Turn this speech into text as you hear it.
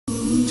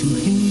To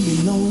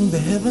him belong the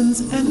heavens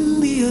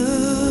and the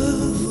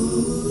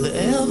earth. The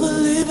ever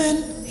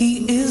living,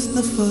 he is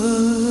the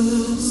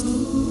first.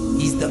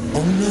 He's the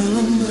owner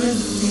of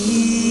mercy.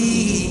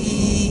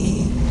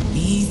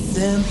 He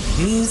sent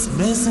his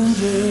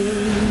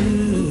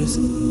messengers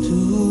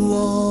to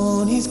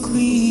warn his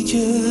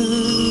creatures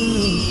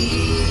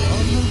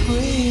of the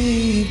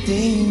grave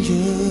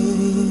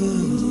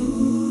dangers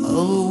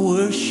of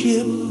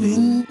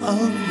worshiping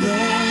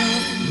other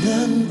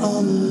than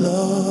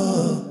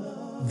Allah.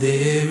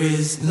 There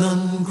is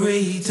none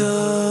greater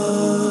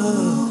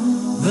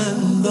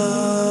than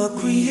the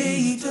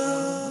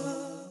Creator.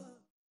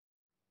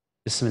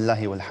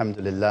 Bismillahi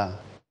walhamdulillah.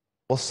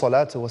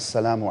 Wassalatu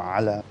wassalamu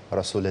ala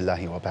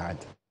rasulillahi wa ba'd.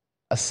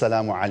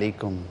 Assalamu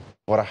alaikum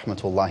wa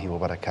rahmatullahi wa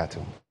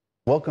barakatuh.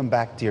 Welcome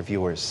back, dear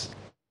viewers,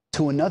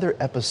 to another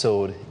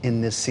episode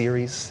in this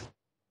series,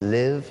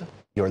 Live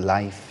Your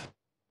Life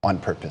on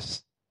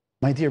Purpose.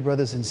 My dear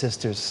brothers and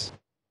sisters,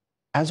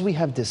 as we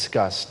have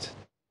discussed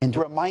and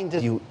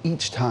reminded you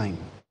each time,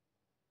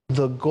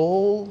 the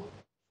goal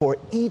for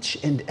each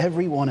and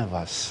every one of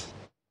us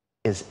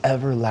is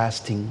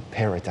everlasting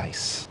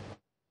paradise,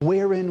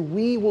 wherein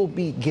we will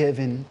be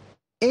given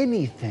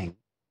anything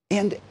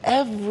and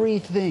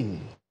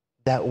everything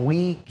that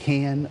we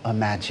can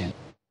imagine.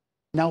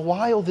 Now,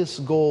 while this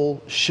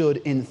goal should,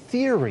 in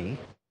theory,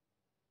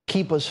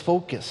 keep us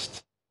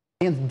focused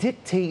and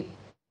dictate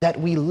that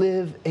we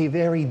live a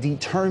very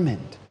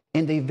determined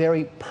and a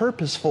very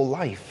purposeful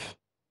life,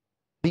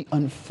 the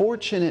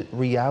unfortunate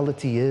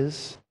reality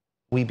is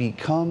we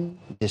become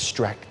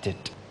distracted.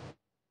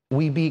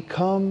 We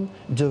become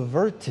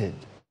diverted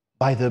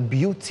by the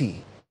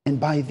beauty and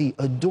by the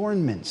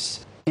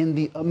adornments and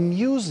the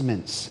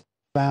amusements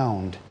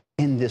found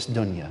in this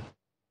dunya,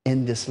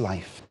 in this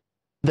life.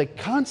 The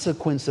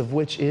consequence of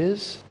which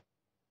is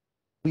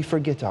we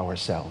forget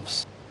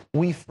ourselves.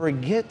 We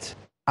forget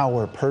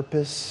our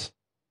purpose,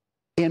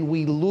 and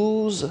we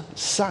lose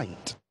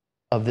sight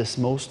of this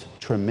most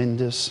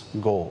tremendous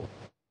goal.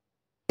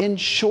 In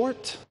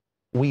short,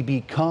 we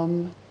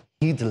become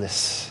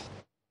heedless.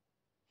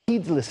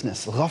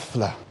 Heedlessness,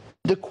 ghafla.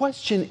 The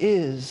question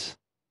is,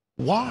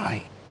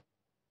 why?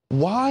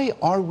 Why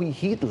are we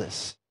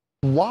heedless?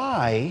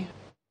 Why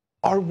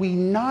are we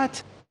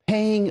not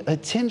paying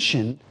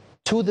attention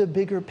to the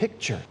bigger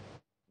picture?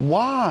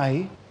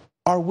 Why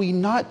are we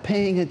not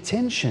paying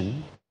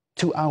attention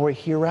to our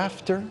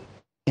hereafter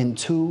and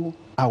to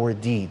our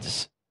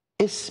deeds?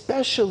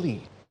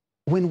 Especially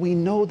when we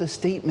know the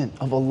statement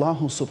of Allah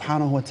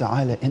subhanahu wa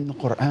ta'ala in the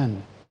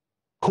Quran,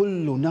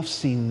 كُلُّ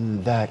نَفْسٍ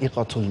ذَائِقَةُ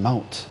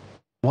الْمَوْتِ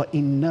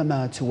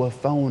وَإِنَّمَا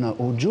تُوَفَّوْنَ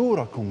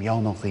أُجُورَكُمْ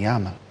يَوْمَ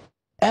الْقِيَامَةِ.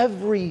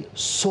 Every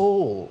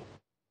soul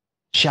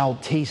shall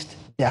taste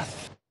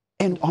death,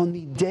 and on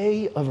the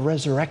day of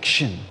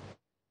resurrection,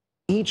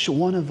 each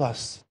one of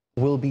us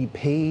will be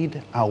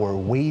paid our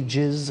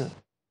wages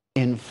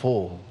in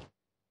full.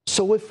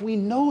 So if we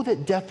know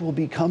that death will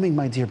be coming,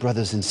 my dear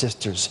brothers and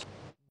sisters,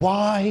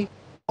 why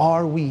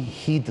are we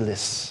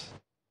heedless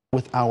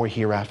with our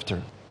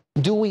hereafter?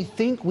 Do we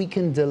think we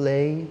can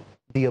delay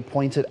the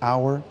appointed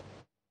hour?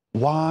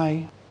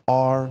 Why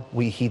are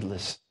we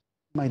heedless?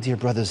 My dear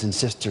brothers and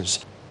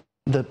sisters,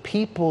 the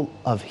people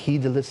of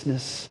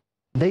heedlessness,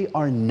 they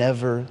are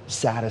never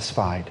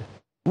satisfied,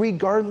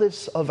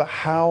 regardless of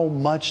how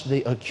much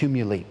they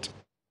accumulate.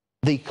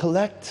 They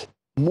collect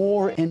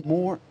more and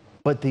more,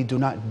 but they do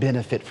not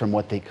benefit from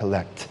what they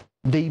collect.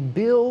 They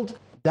build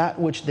that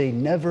which they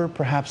never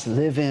perhaps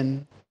live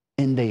in,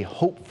 and they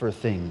hope for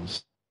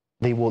things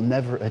they will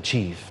never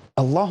achieve.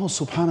 Allah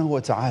subhanahu wa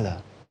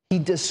ta'ala, He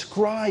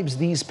describes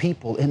these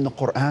people in the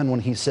Quran when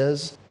He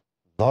says,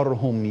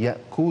 ذَرْهُمْ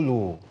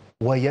يَأْكُلُوا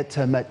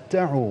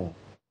وَيَتَمَتَّعُوا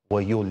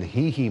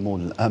وَيُلْهِهِمُ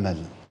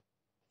الْأَمَلُ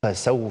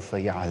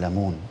فَسَوْفَ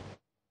يَعْلَمُونَ.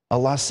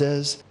 Allah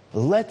says,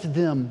 let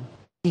them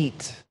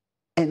eat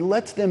and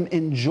let them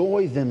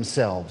enjoy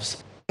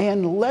themselves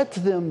and let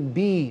them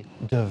be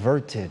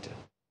diverted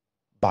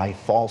by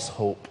false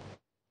hope,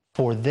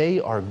 for they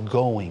are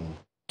going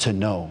to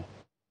know.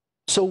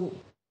 So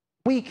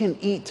we can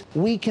eat,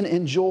 we can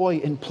enjoy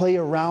and play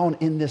around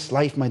in this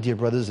life, my dear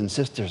brothers and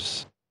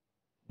sisters.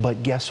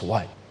 But guess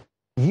what?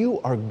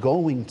 You are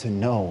going to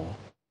know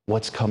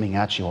what's coming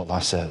at you,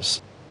 Allah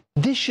says.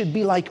 This should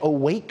be like a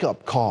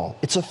wake-up call.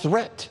 It's a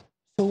threat.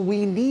 So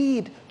we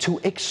need to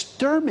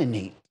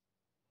exterminate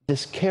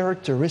this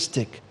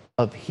characteristic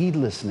of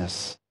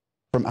heedlessness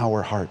from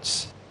our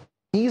hearts.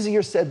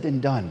 Easier said than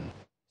done.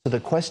 So the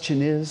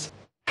question is,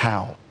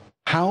 how?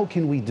 How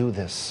can we do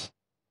this?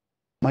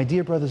 My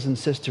dear brothers and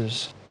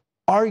sisters,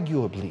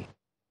 arguably,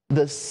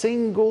 the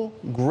single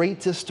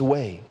greatest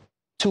way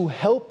to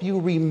help you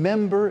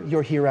remember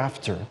your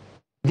hereafter,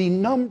 the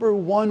number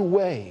one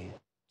way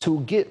to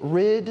get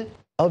rid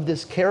of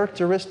this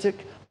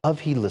characteristic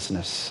of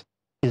heedlessness,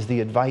 is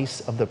the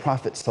advice of the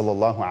Prophet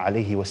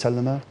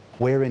ﷺ,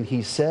 wherein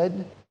he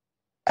said,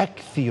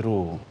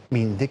 أَكْثِرُوا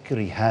مِنْ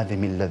ذِكْرِ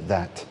هَذِمِ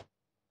اللَّذَّاتِ.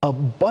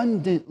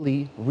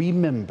 Abundantly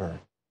remember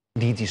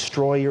the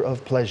destroyer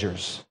of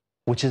pleasures,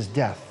 which is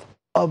death.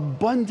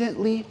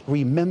 Abundantly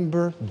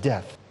remember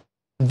death.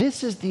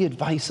 This is the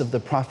advice of the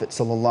Prophet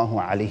sallallahu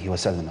alaihi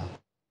wasallam.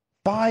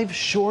 5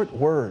 short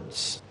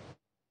words,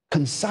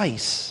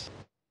 concise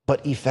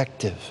but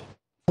effective.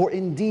 For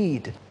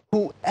indeed,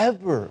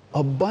 whoever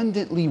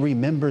abundantly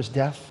remembers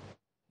death,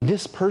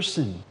 this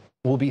person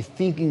will be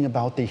thinking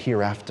about the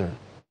hereafter.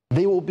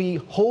 They will be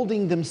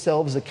holding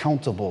themselves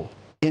accountable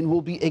and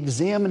will be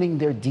examining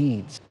their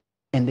deeds,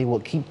 and they will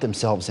keep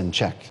themselves in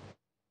check.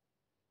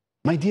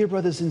 My dear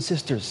brothers and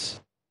sisters,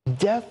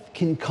 death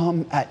can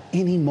come at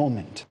any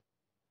moment.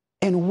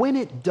 And when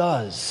it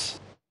does,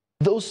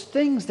 those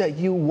things that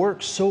you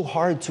work so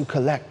hard to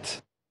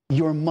collect,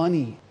 your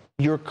money,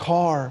 your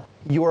car,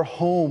 your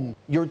home,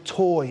 your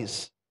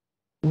toys,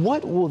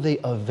 what will they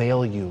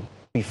avail you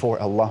before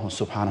Allah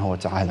subhanahu wa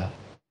ta'ala?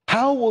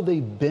 How will they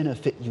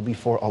benefit you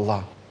before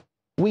Allah?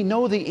 We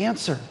know the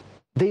answer.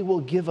 They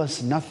will give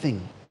us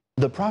nothing.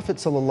 The Prophet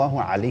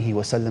sallallahu alaihi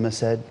wasallam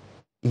said,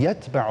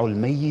 يَتْبَعُ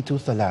الْمَيِّتُ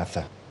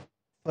ثَلَاثَةً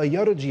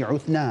فَيَرْجِعُ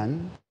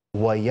اثْنَانِ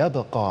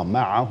وَيَبْقَى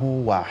مَعَهُ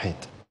وَاحِدٌ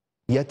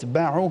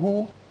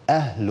يَتْبَعُهُ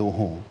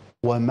أَهْلُهُ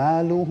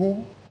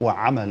وَمَالُهُ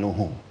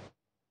وَعَمَلُهُ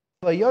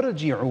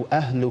فَيَرْجِعُ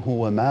أَهْلُهُ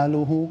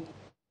وَمَالُهُ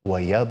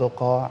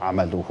وَيَبْقَى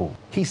عَمَلُهُ.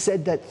 He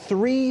said that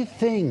 3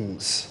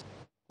 things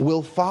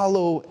will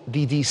follow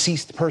the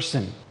deceased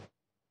person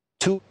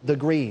to the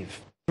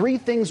grave. 3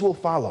 things will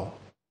follow.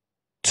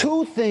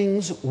 2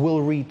 things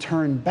will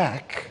return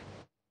back,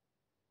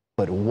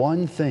 but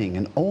 1 thing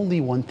and only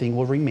 1 thing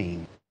will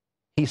remain.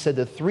 He said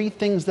the 3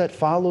 things that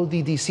follow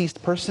the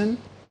deceased person: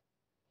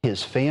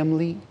 his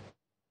family,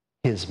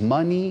 his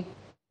money,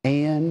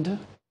 and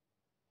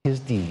his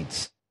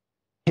deeds.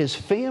 His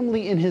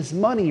family and his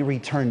money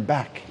return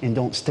back and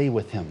don't stay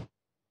with him,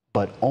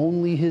 but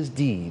only his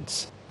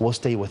deeds will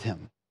stay with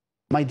him.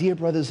 My dear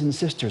brothers and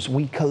sisters,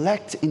 we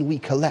collect and we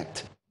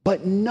collect,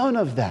 but none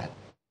of that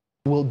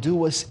will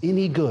do us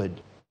any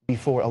good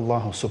before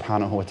Allah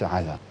subhanahu wa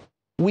ta'ala.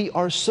 We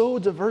are so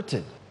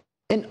diverted,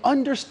 and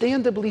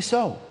understandably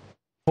so.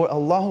 For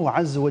Allah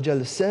Azza wa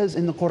Jal says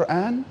in the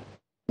Quran,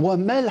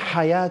 وَمَا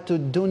الْحَيَاةُ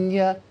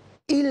الدُّنْيَا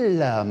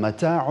إِلَّا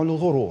مَتَاعُ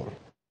الْغُرُورِ.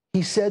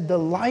 He said the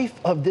life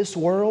of this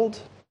world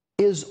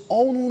is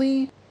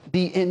only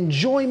the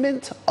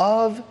enjoyment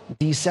of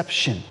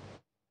deception.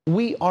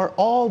 We are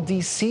all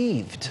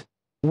deceived.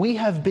 We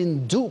have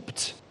been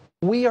duped.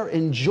 We are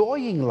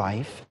enjoying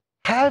life,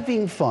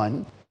 having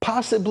fun,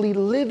 possibly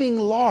living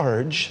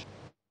large,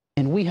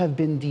 and we have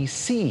been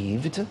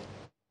deceived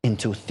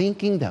into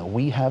thinking that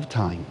we have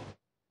time.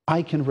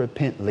 I can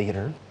repent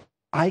later.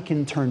 I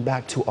can turn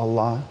back to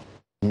Allah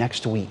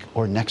next week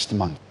or next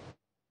month.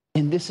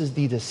 And this is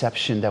the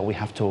deception that we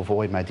have to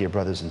avoid, my dear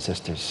brothers and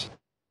sisters.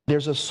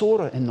 There's a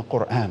surah in the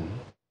Quran,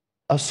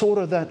 a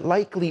surah that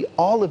likely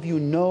all of you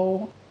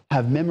know,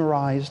 have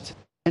memorized,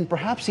 and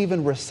perhaps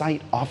even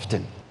recite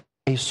often.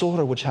 A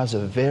surah which has a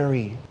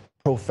very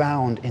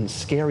profound and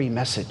scary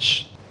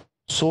message.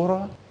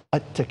 Surah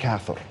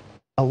At-Takathur.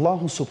 Allah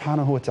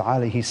subhanahu wa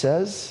ta'ala, He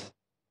says,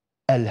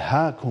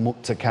 أَلْهَاكُمُ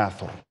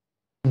التَّكَاثُرُ.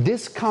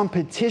 This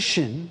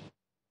competition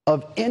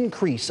of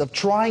increase, of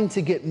trying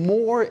to get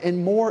more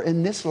and more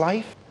in this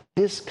life,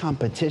 this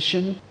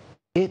competition,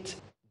 it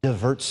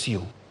diverts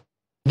you.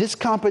 This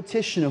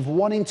competition of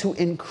wanting to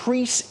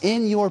increase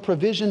in your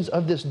provisions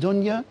of this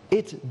dunya,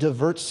 it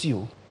diverts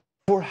you.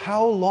 For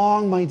how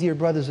long, my dear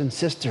brothers and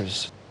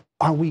sisters,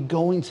 are we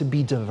going to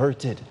be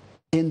diverted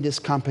in this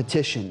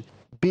competition,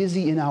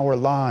 busy in our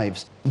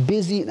lives,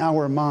 busy in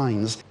our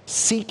minds,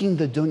 seeking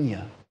the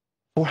dunya?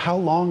 For how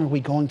long are we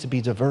going to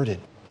be diverted?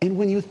 And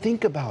when you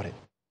think about it,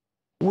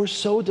 we're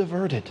so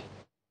diverted.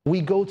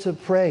 We go to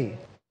pray.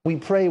 We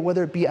pray,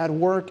 whether it be at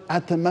work,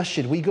 at the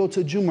masjid. We go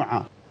to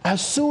Jumu'ah.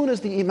 As soon as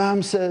the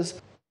Imam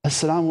says,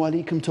 Assalamu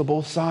alaikum to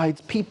both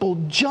sides, people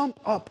jump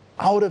up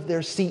out of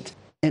their seat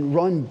and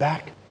run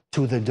back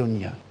to the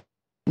dunya.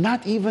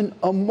 Not even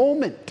a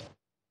moment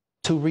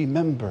to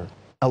remember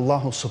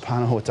Allah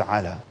subhanahu wa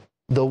ta'ala,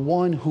 the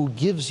one who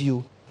gives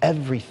you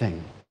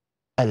everything.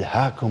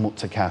 Alhaakumut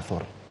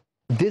takathur.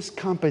 This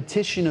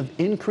competition of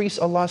increase,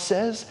 Allah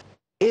says,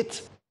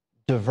 it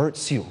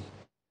diverts you.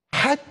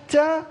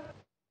 Hatta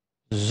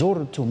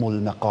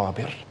zurtumul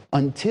maqabir.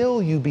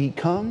 Until you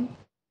become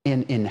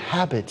an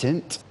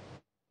inhabitant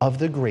of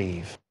the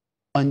grave.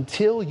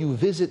 Until you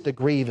visit the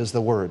grave is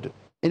the word.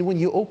 And when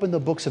you open the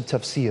books of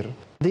tafsir,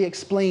 they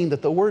explain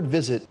that the word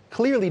visit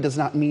clearly does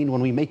not mean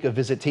when we make a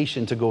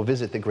visitation to go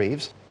visit the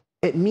graves.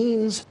 It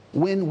means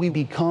when we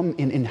become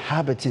an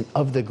inhabitant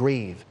of the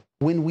grave,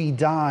 when we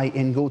die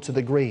and go to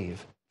the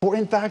grave. For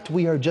in fact,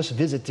 we are just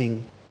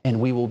visiting and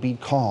we will be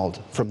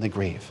called from the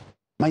grave.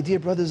 My dear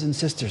brothers and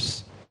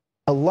sisters,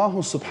 Allah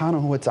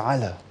subhanahu wa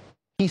ta'ala,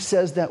 He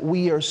says that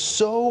we are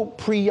so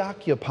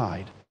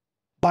preoccupied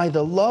by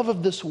the love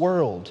of this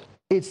world,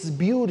 its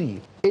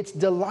beauty, its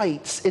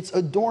delights, its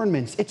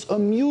adornments, its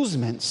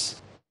amusements.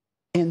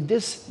 And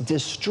this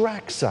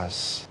distracts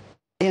us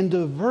and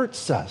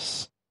diverts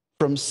us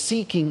from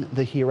seeking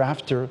the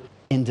hereafter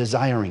and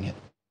desiring it.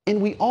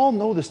 And we all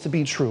know this to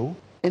be true,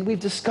 and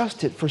we've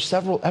discussed it for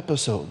several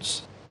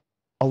episodes.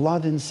 Allah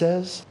then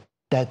says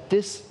that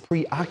this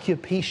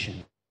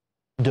preoccupation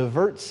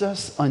diverts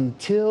us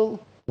until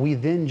we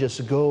then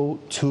just go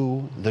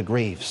to the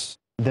graves.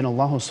 Then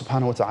Allah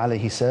subhanahu wa ta'ala,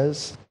 He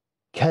says,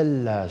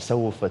 كَلَّا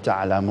سَوْفَ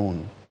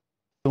تَعْلَمُونَ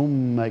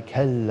ثُمَّ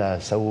كَلَّا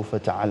سَوْفَ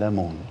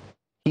تَعْلَمُونَ.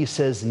 He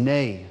says,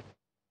 nay,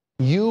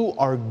 you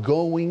are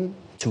going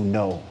to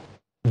know.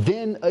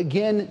 Then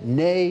again,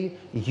 nay,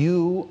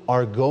 you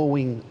are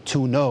going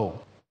to know.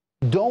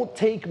 Don't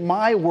take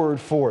my word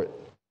for it.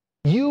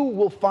 You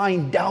will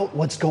find out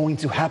what's going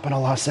to happen,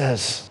 Allah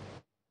says.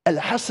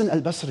 Al-Hasan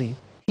al-Basri,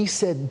 he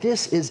said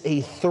this is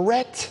a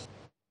threat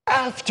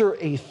after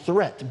a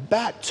threat,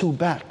 back to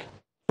back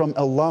from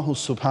Allah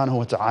subhanahu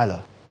wa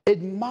ta'ala,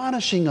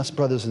 admonishing us,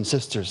 brothers and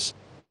sisters,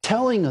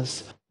 telling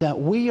us that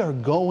we are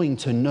going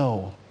to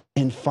know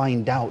and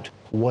find out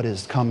what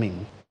is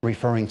coming,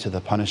 referring to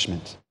the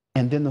punishment.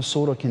 And then the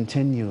surah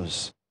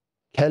continues,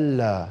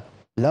 كَلَّا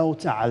لَوْ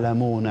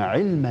تَعْلَمُونَ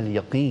عِلْمَ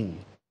الْيَقِينِ.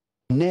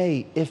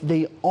 Nay, if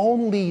they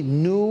only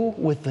knew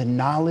with the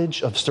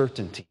knowledge of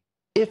certainty,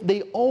 if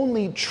they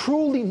only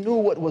truly knew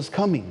what was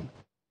coming,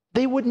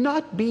 they would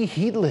not be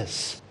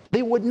heedless.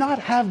 They would not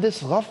have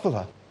this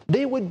ghafla.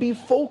 They would be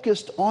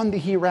focused on the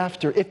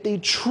hereafter if they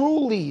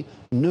truly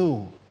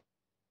knew.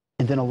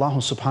 And then Allah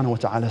subhanahu wa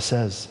ta'ala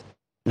says,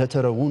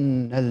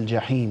 لَتَرَوُنَّ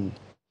الْجَحِيمِ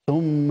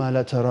ثُمَّ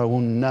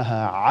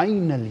لَتَرَوُنَّهَا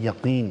عَيْنَ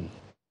الْيَقِينِ.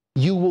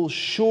 You will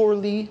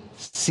surely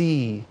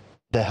see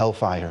the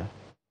hellfire.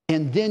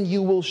 And then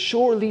you will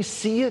surely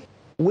see it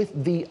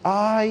with the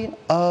eye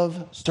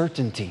of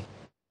certainty.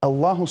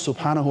 Allah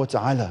subhanahu wa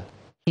ta'ala,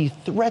 He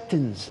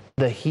threatens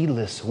the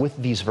heedless with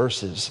these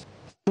verses,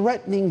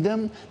 threatening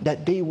them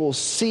that they will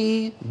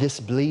see this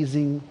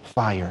blazing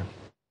fire.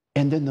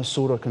 And then the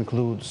surah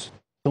concludes,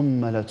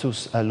 ثُمَّ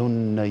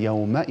لَتُسْأَلُنَّ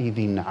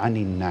يَوْمَئِذٍ عَنِ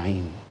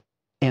النَّعِيمِ.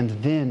 And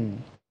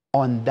then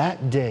on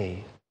that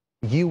day,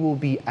 you will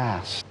be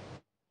asked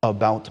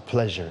about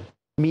pleasure,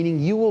 meaning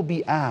you will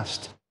be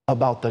asked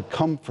about the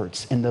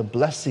comforts and the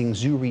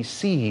blessings you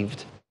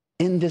received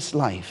in this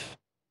life,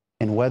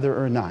 and whether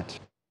or not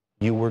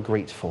you were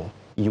grateful,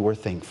 you were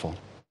thankful.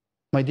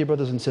 My dear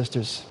brothers and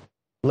sisters,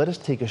 let us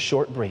take a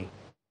short break.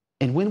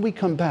 And when we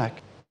come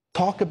back,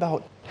 talk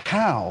about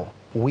how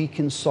we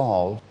can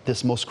solve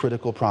this most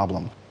critical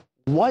problem.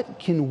 What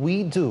can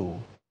we do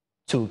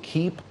to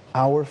keep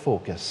our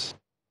focus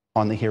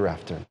on the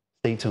hereafter?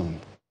 Stay tuned.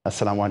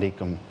 Assalamu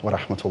alaikum wa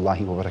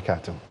rahmatullahi wa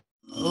barakatuh.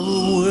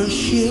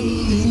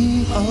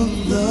 Worshipping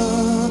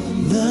Allah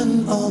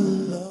than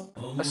Allah.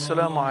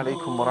 Assalamu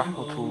alaikum wa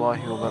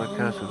rahmatullahi wa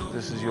barakatuh.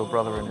 This is your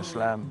brother in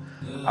Islam,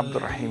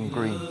 Abdurrahim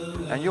Green,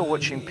 and you're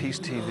watching Peace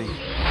TV.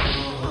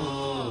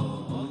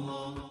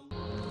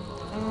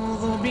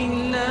 أعوذ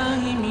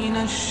بالله من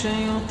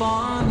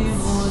الشيطان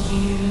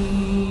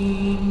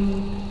الرجيم.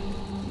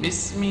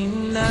 بسم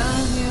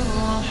الله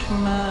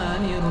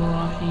الرحمن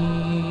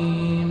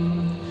الرحيم.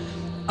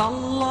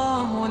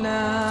 الله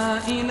لا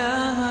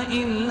إله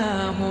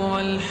إلا هو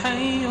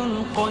الحي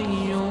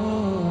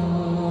القيوم.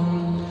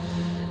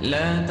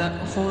 لا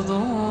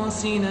تأخذه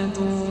سنة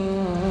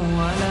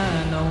ولا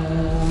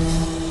نوم.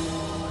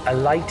 A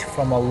light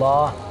from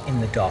Allah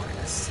in the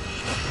darkness.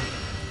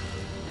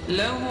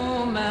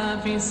 له ما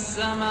في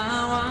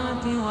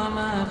السماوات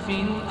وما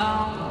في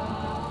الأرض.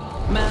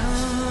 من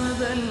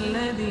ذا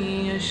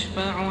الذي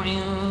يشفع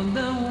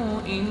عنده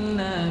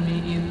إلا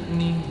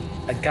بإذنه.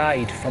 A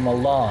guide from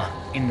Allah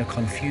in the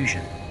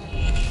confusion.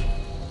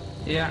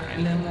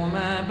 يعلم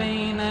ما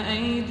بين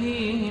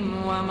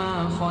أيديهم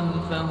وما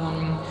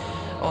خلفهم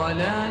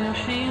ولا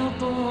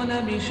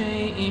يحيطون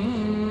بشيء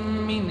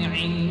من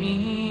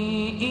علمه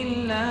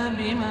إلا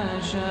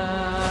بما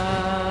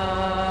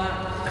شاء.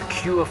 A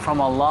cure from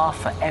Allah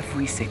for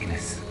every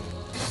sickness.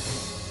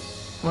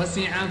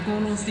 وسع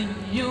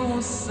كرسيه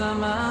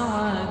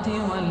السماوات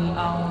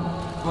والأرض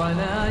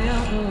ولا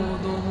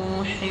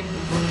يؤوده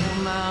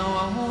حفظهما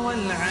وهو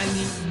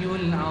العلي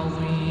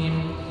العظيم.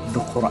 The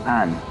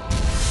Quran.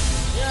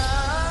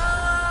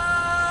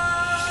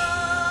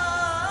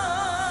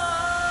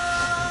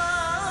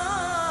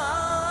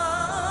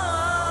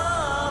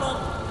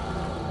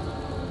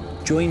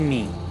 Join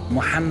me,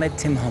 Muhammad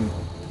Timham,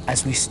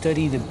 as we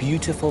study the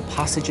beautiful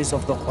passages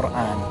of the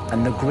Quran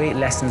and the great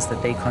lessons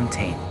that they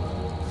contain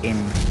in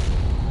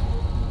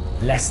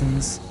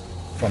Lessons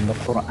from the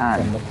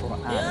Quran.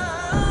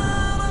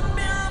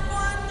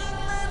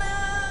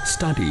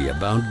 Study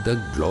about the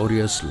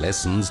glorious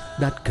lessons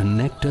that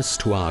connect us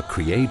to our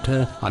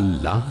Creator,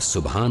 Allah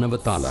subhanahu wa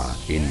ta'ala,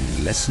 in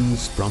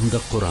Lessons from the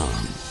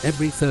Quran.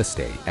 Every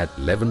Thursday at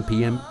 11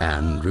 p.m.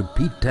 and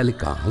repeat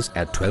telecast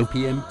at 12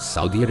 p.m.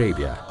 Saudi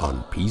Arabia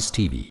on Peace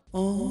TV.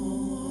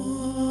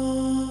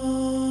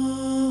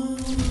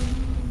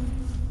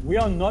 We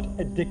are not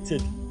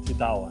addicted to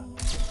dawah.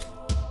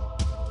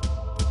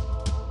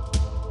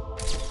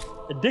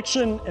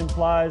 Addiction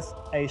implies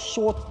a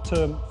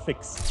short-term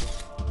fix.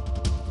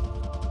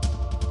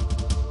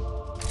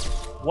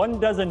 One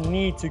doesn't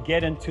need to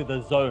get into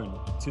the zone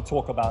to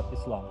talk about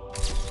Islam.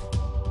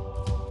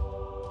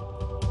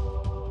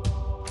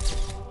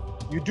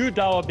 You do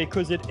dawah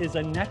because it is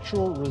a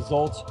natural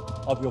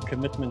result of your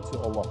commitment to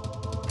Allah.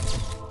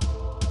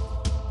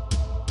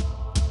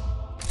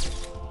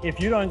 If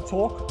you don't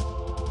talk,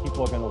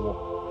 people are going to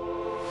walk.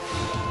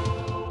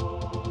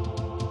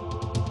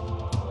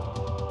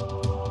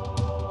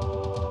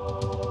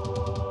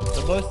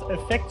 The most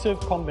effective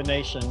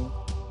combination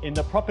in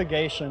the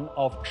propagation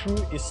of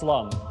true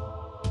Islam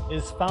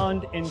is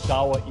found in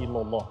Dawah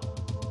ilallah.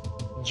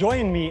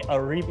 Join me,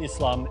 Arib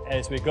Islam,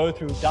 as we go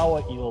through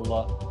Dawah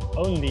ilallah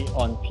only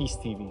on Peace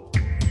TV.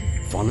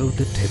 Follow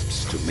the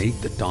tips to make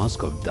the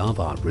task of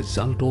Dawah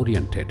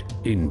result-oriented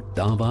in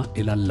Dawah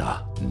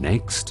ilallah,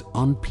 next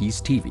on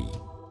Peace TV.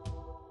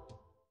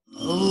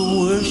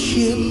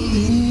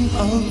 Worshipping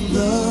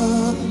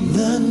Allah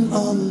than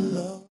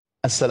Allah.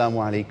 Assalamu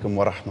alaikum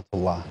wa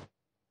rahmatullah.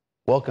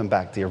 Welcome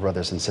back, dear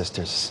brothers and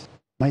sisters.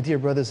 My dear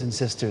brothers and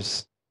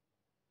sisters,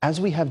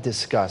 as we have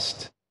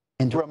discussed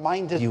and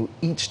reminded you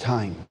each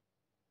time,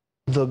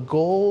 the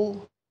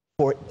goal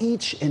for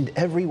each and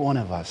every one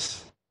of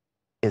us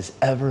is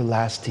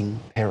everlasting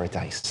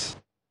paradise,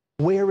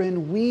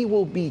 wherein we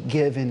will be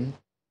given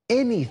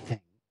anything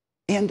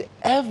and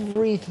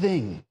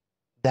everything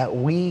that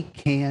we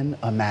can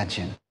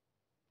imagine.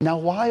 Now,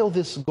 while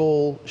this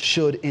goal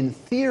should, in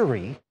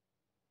theory,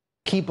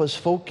 keep us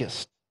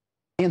focused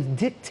and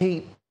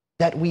dictate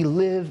that we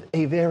live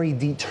a very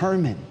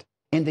determined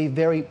and a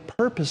very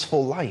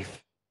purposeful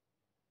life,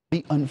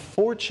 the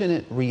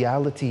unfortunate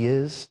reality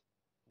is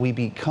we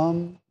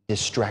become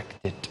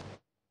distracted.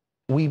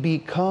 We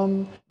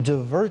become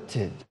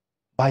diverted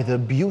by the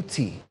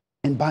beauty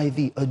and by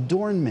the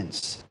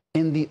adornments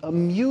and the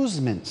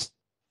amusements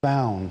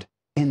found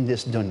in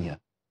this dunya,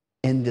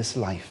 in this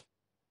life.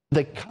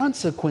 The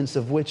consequence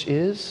of which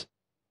is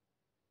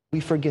we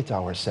forget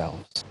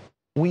ourselves.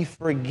 We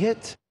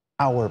forget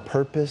our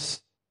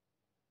purpose,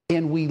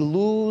 and we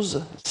lose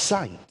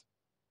sight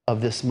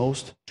of this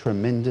most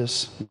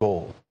tremendous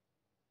goal.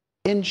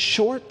 In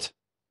short,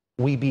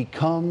 we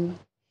become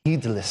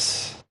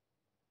heedless.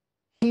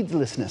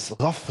 Heedlessness,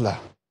 ghafla.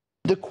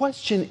 The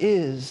question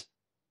is,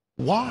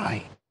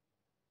 why?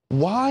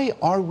 Why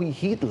are we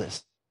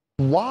heedless?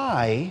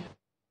 Why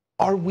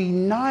are we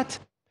not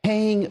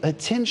paying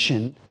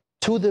attention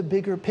to the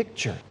bigger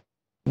picture?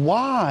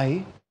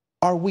 Why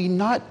are we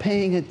not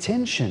paying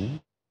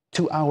attention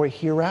to our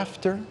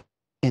hereafter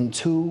and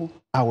to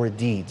our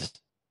deeds?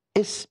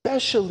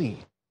 Especially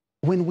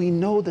when we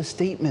know the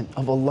statement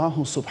of Allah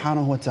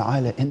subhanahu wa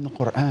ta'ala in the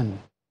Quran,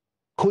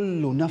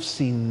 كل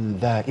نفس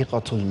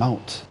ذائقة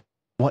الموت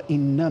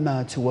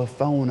وإنما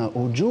توفون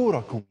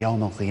أجوركم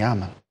يوم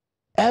القيامة.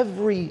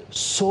 Every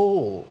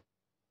soul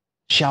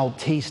shall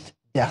taste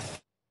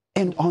death,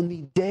 and on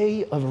the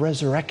day of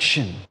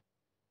resurrection,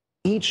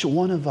 each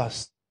one of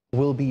us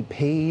will be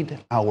paid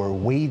our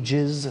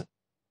wages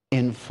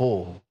in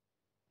full.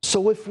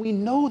 So if we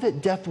know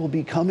that death will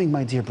be coming,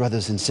 my dear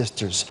brothers and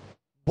sisters,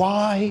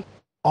 why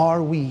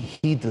are we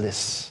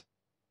heedless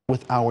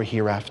with our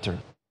hereafter?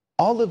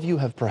 All of you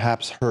have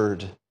perhaps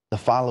heard the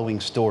following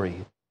story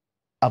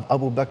of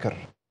Abu Bakr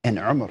and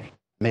Umar,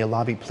 may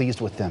Allah be pleased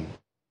with them.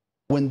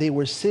 When they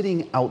were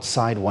sitting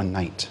outside one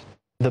night,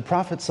 the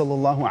Prophet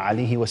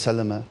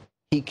ﷺ,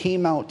 he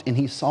came out and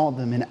he saw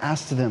them and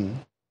asked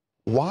them,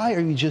 why are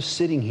you just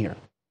sitting here?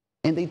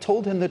 And they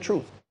told him the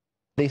truth.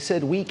 They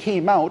said, we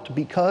came out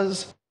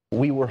because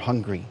we were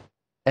hungry.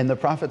 And the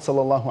Prophet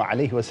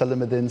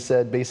ﷺ then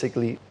said,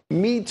 basically,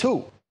 me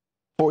too.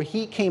 For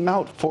he came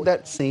out for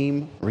that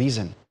same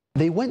reason.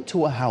 They went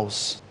to a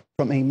house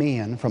from a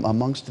man from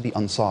amongst the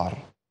Ansar,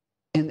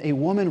 and a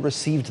woman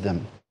received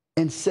them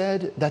and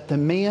said that the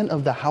man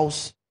of the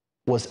house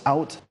was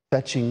out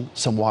fetching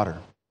some water.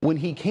 When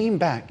he came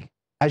back,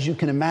 as you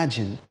can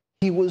imagine,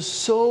 he was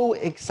so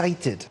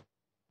excited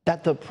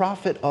that the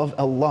Prophet of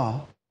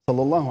Allah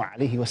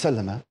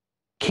ﷺ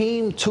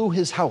came to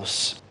his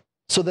house.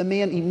 So the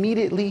man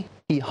immediately,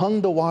 he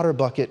hung the water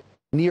bucket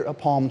near a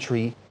palm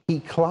tree. He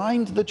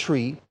climbed the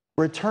tree,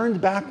 returned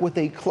back with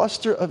a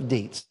cluster of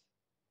dates,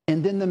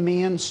 and then the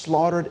man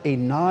slaughtered a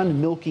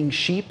non-milking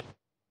sheep,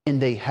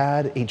 and they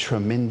had a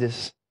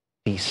tremendous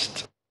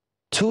feast.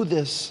 To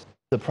this,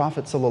 the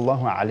Prophet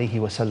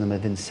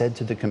ﷺ then said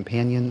to the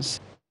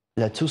companions,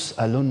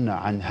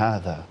 لَتُسْأَلُنَّ عَنْ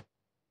هَذَا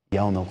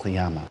يَوْمَ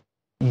الْقِيَامَةِ.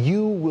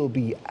 You will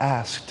be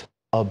asked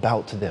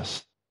about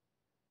this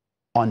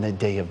on the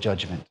day of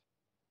judgment.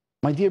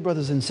 My dear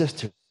brothers and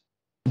sisters,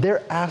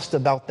 they're asked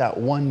about that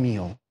one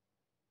meal.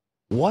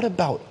 What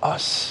about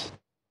us?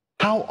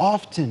 How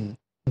often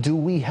do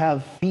we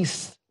have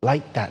feasts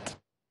like that?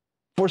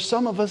 For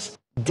some of us,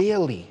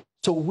 daily.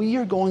 So we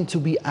are going to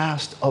be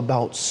asked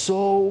about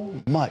so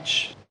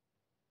much,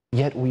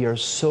 yet we are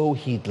so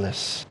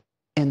heedless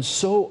and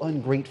so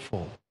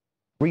ungrateful,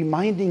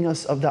 reminding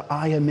us of the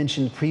ayah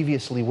mentioned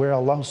previously where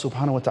Allah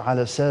subhanahu wa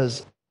ta'ala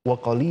says,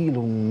 وَقَلِيلٌ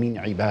مِّنْ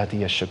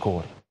عِبَادِيَ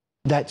الشَّكُورِ,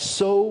 that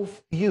so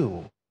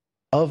few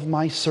of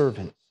my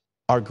servants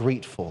are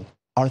grateful,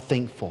 are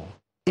thankful.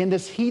 And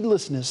this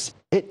heedlessness,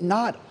 it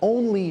not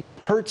only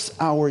hurts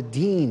our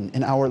deen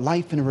and our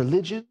life and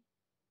religion,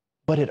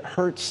 but it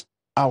hurts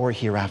our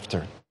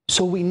hereafter.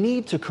 So we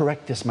need to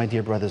correct this, my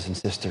dear brothers and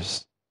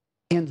sisters.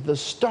 And the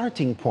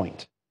starting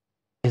point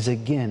is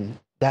again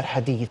that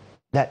hadith,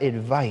 that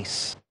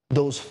advice,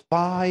 those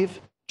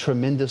 5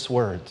 tremendous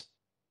words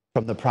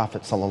from the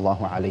Prophet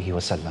sallallahu alaihi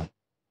wasallam.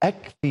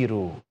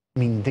 Akthiru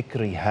min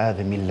dhikri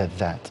hadhimi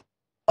ladhat.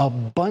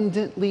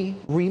 Abundantly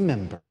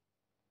remember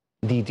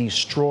the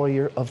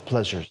destroyer of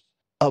pleasures.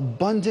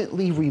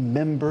 Abundantly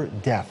remember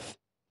death.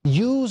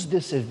 Use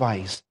this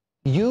advice,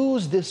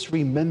 use this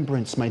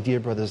remembrance, my dear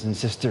brothers and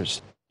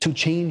sisters, to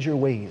change your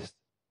ways.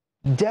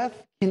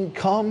 Death can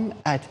come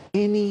at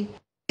any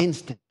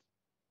instant,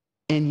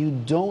 and you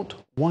don't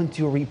want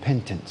your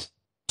repentance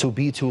to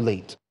be too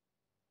late.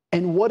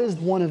 And what is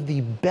one of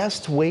the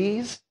best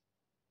ways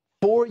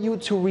for you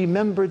to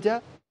remember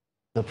death?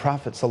 The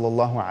Prophet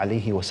sallallahu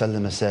alaihi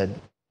wasallam said,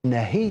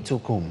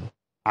 "Nahaytukum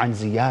an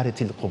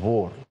ziyarati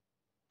al-qubur,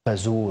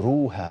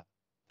 fazuruha,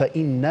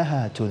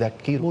 فإنها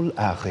تذكر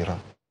الآخرة."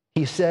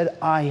 He said,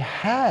 I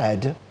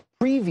had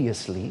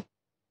previously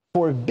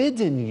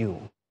forbidden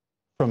you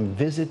from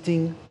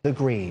visiting the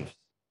graves,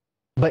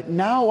 but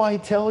now I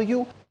tell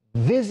you,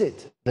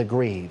 visit the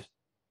graves,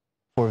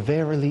 for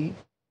verily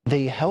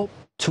they help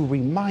to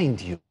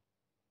remind you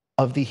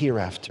of the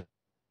hereafter.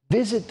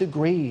 Visit the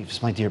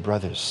graves, my dear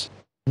brothers.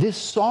 This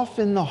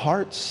softens the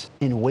hearts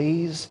in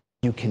ways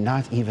you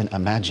cannot even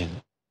imagine.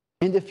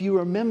 And if you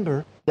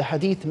remember the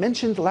hadith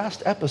mentioned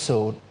last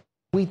episode,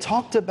 we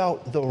talked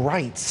about the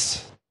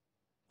rights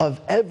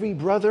of every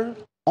brother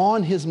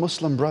on his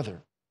Muslim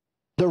brother.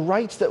 The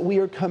rights that we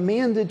are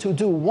commanded to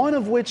do, one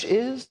of which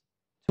is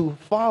to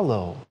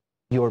follow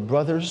your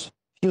brother's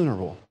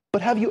funeral.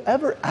 But have you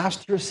ever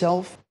asked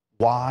yourself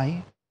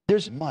why?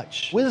 There's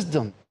much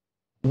wisdom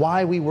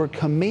why we were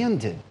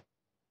commanded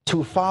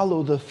to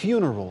follow the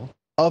funeral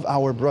of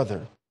our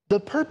brother. The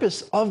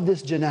purpose of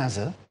this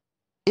janazah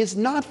is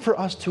not for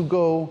us to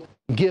go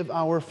give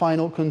our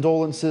final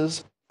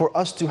condolences, for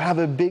us to have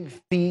a big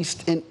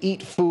feast and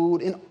eat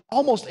food and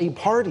almost a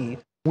party,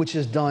 which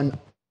is done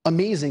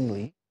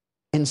amazingly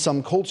in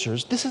some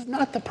cultures. This is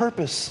not the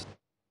purpose.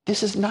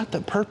 This is not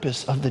the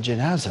purpose of the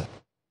janazah.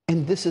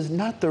 And this is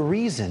not the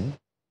reason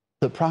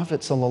the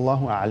Prophet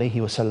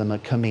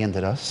ﷺ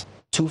commanded us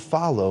to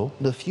follow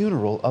the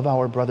funeral of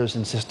our brothers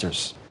and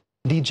sisters.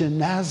 The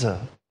janazah,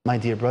 my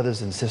dear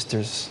brothers and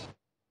sisters,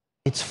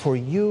 it's for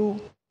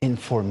you and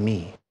for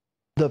me.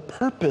 The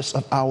purpose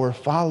of our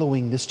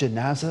following this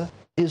janazah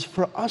is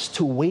for us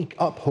to wake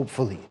up,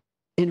 hopefully,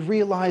 and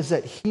realize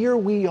that here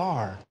we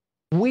are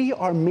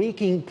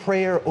making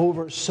prayer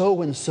over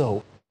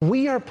so-and-so.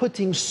 We are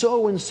putting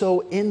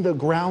so-and-so in the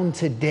ground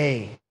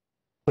today,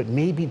 but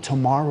maybe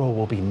tomorrow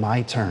will be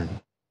my turn.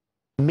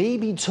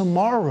 Maybe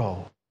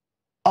tomorrow,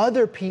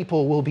 other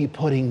people will be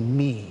putting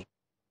me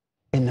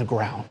in the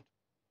ground.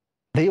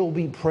 They will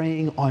be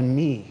praying on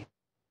me,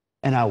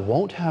 and I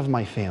won't have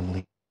my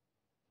family.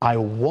 I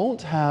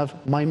won't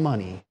have my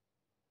money.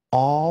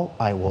 All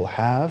I will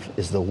have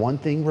is the one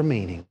thing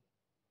remaining,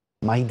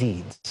 my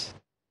deeds.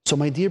 So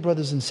my dear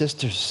brothers and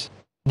sisters,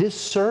 this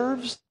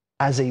serves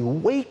as a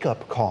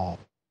wake-up call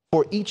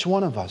for each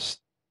one of us.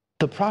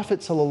 The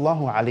Prophet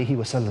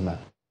ﷺ,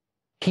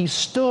 he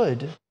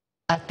stood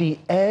at the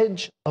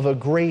edge of a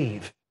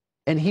grave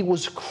and he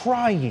was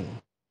crying.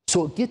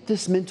 So get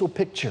this mental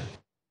picture.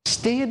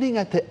 Standing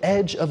at the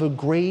edge of a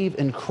grave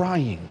and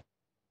crying.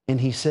 And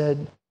he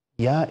said,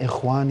 Ya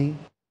ikhwani,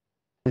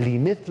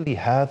 limithli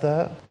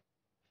hadha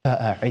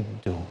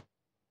fa'a'iddu.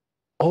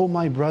 Oh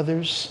my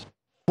brothers,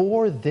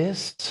 for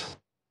this,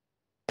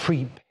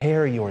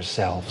 prepare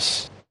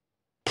yourselves.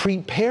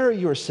 Prepare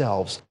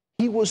yourselves.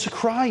 He was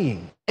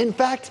crying. In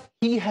fact,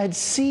 he had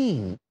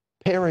seen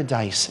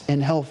paradise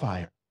and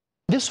hellfire.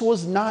 This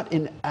was not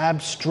an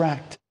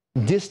abstract,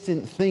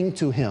 distant thing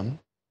to him,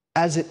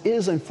 as it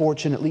is,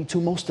 unfortunately, to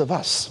most of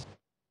us.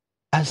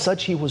 As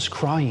such, he was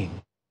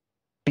crying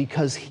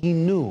because he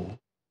knew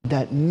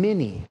that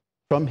many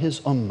from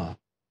his ummah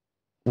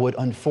would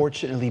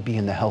unfortunately be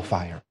in the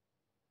hellfire.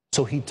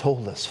 So he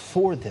told us,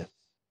 for this,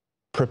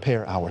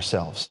 prepare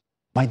ourselves.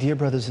 My dear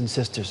brothers and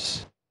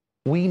sisters,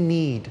 we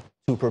need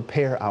to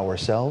prepare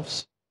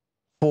ourselves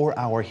for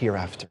our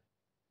hereafter.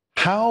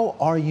 How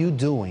are you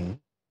doing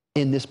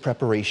in this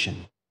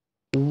preparation?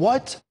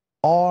 What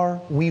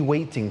are we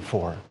waiting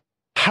for?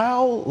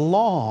 How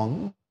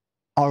long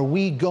are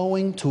we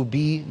going to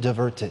be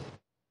diverted?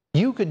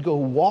 You could go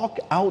walk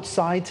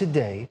outside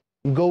today,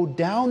 go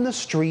down the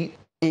street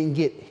and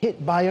get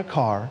hit by a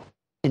car,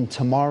 and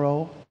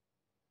tomorrow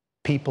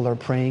people are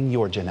praying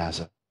your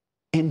janazah.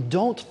 And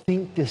don't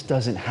think this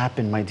doesn't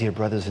happen, my dear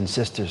brothers and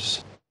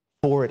sisters,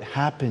 for it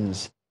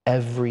happens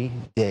every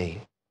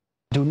day.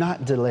 Do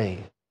not delay.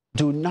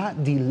 Do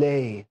not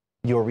delay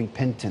your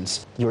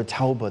repentance, your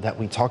tawbah that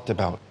we talked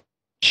about.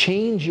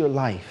 Change your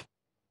life.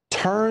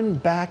 Turn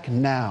back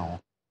now.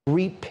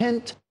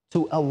 Repent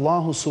to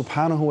Allah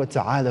subhanahu wa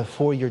ta'ala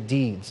for your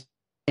deeds.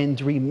 And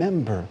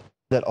remember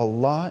that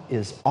Allah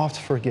is oft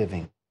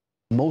forgiving,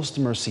 most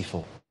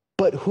merciful.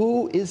 But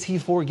who is He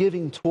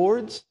forgiving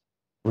towards?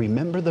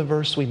 Remember the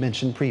verse we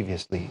mentioned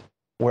previously,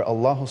 where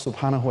Allah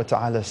subhanahu wa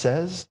ta'ala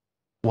says,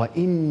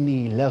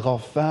 وَإِنِّي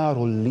لَغَفَّارٌ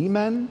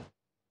لِمَنْ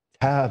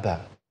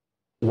تَابَ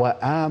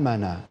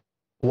وَآمَنَ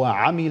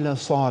وَعَمِلَ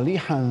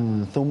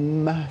صَالِحًا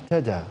ثُمَّ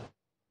اهْتَدَى.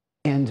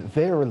 And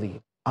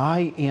verily,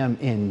 I am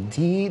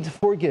indeed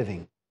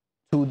forgiving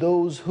to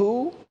those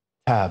who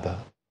taba,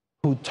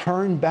 who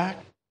turn back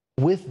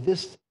with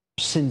this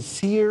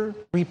sincere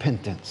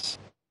repentance,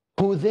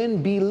 who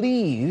then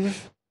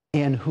believe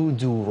and who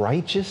do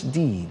righteous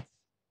deeds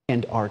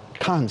and are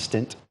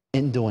constant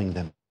in doing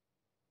them.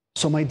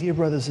 So my dear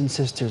brothers and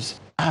sisters,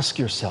 ask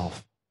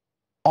yourself,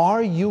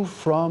 are you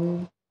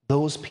from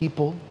those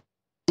people?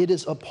 It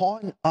is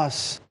upon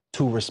us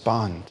to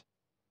respond.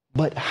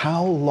 But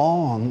how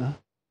long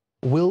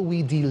will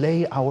we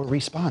delay our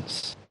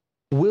response?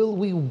 Will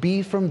we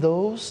be from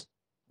those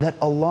that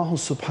Allah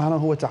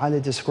subhanahu wa ta'ala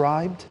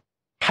described,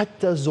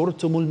 حَتَّى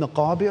زُرْتُمُ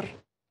الْمَقَابِرِ,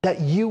 that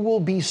you will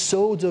be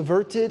so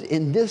diverted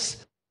in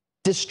this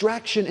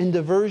distraction and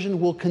diversion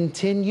will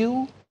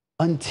continue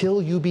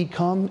until you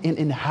become an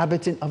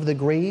inhabitant of the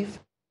grave,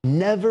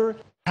 never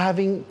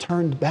having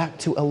turned back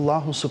to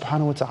Allah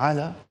subhanahu wa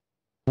ta'ala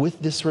with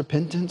this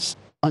repentance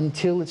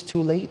until it's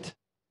too late?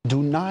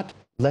 Do not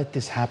let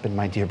this happen,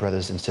 my dear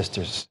brothers and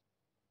sisters.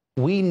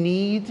 We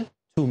need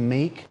to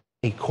make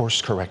a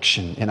course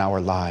correction in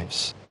our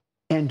lives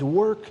and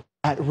work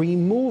at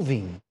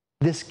removing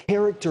this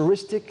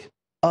characteristic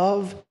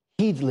of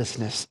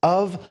heedlessness,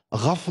 of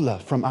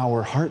ghafla from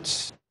our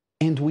hearts.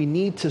 And we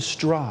need to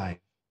strive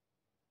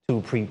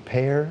to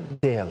prepare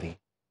daily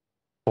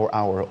for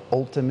our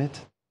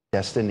ultimate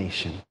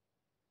destination,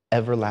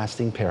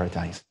 everlasting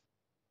paradise.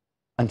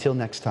 Until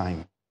next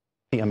time,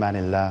 fi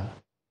amanillah,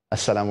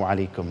 assalamu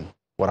alaikum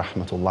wa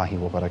rahmatullahi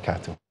wa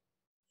barakatuh.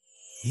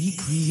 He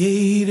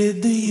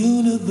created the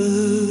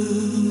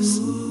universe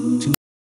to